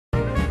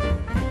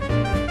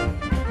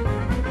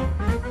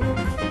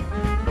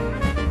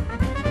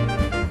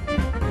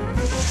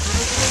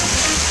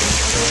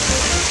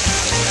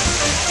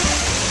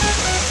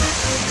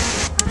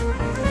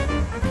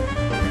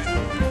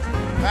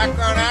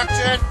Background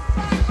action.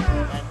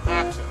 And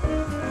action.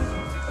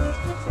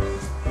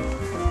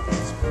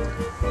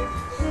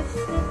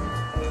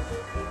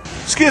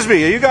 Excuse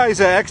me, are you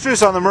guys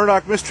extras on the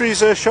Murdoch Mysteries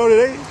show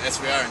today?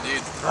 Yes, we are indeed.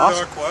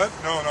 Awesome. Murdoch what?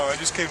 No, I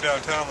just came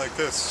downtown like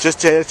this.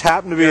 Just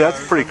happened to be,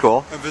 that's pretty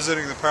cool. I'm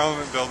visiting the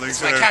Parliament buildings.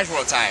 It's my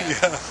casual attire.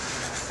 Yeah.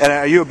 And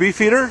are you a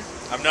beef eater?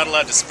 I'm not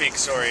allowed to speak,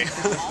 sorry. I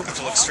have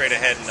to look straight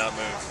ahead and not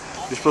move.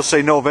 You're supposed to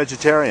say no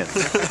vegetarian.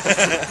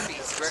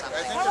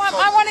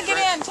 I want to get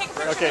in. Take a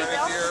picture. Okay.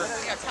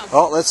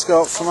 Oh, let's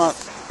go. Come on.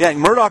 Yeah,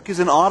 Murdoch is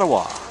in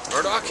Ottawa.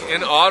 Murdoch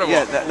in Ottawa.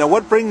 Yeah. Now,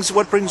 what brings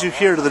you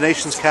here to the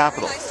nation's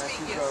capital?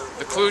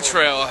 The Clue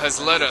Trail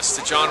has led us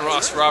to John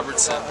Ross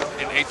Robertson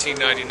in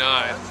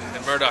 1899,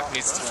 and Murdoch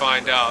needs to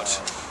find out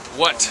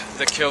what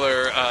the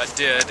killer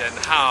did and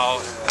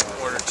how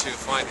in order to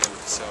find him.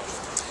 So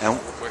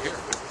we're here.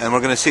 And we're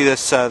going to see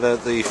this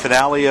the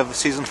finale of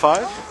season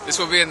 5. This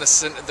will be in the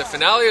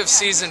finale of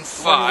season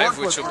 5,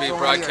 which will be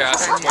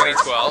broadcast in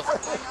 2012.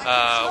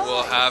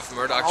 We'll have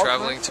Murdoch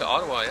traveling to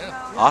Ottawa.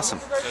 Yeah. Awesome.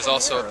 There's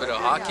also a bit of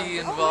hockey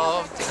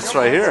involved. That's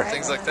right here.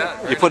 Things like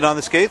that. You putting on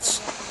the skates?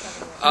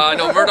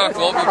 No, Murdoch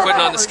won't be putting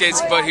on the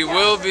skates, but he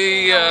will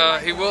be.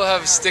 He will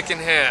have a stick in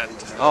hand.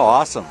 Oh,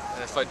 awesome!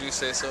 If I do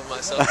say so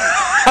myself.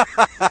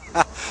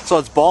 So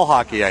it's ball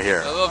hockey, I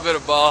hear. A little bit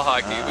of ball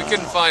hockey. We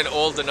couldn't find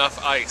old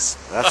enough ice.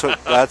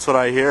 That's what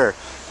I hear.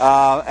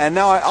 And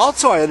now I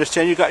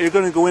understand you're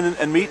going to go in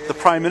and meet the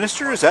Prime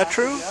Minister. Is that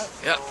true?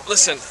 Yeah.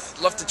 Listen,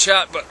 love to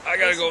chat, but I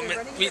gotta go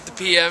meet the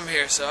PM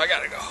here, so I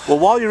gotta go. Well,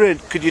 while you're in,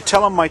 could you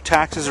tell him my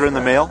taxes are in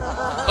the mail?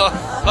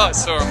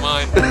 So are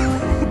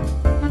mine.